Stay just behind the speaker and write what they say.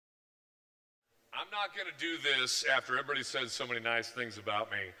I'm not going to do this after everybody said so many nice things about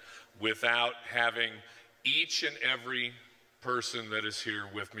me without having each and every person that is here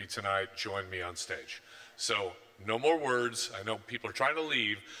with me tonight join me on stage. So no more words. I know people are trying to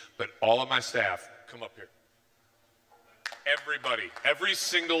leave, but all of my staff, come up here. Everybody, every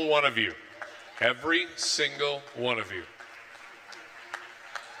single one of you, every single one of you.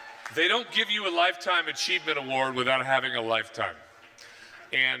 They don't give you a Lifetime Achievement Award without having a lifetime.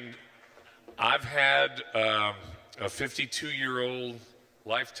 And I've had a 52-year-old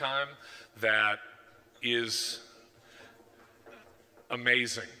lifetime that is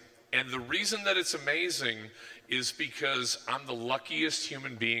amazing. And the reason that it's amazing is because I'm the luckiest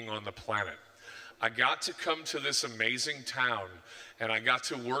human being on the planet. I got to come to this amazing town, and I got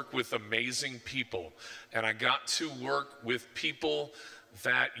to work with amazing people, and I got to work with people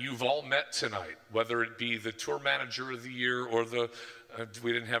that you've all met tonight, whether it be the tour manager of the year or the,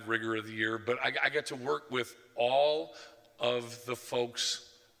 we didn't have rigger of the year, but I got to work with all of the folks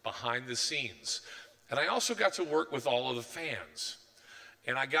behind the scenes. And I also got to work with all of the fans.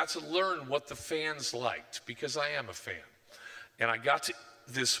 And I got to learn what the fans liked, because I am a fan. And I got to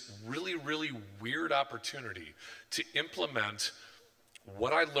this really, really weird opportunity to implement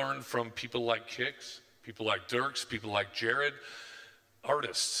what I learned from people like Kix, people like Dirks, people like Jared,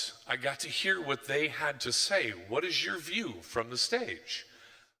 artists. I got to hear what they had to say. What is your view from the stage?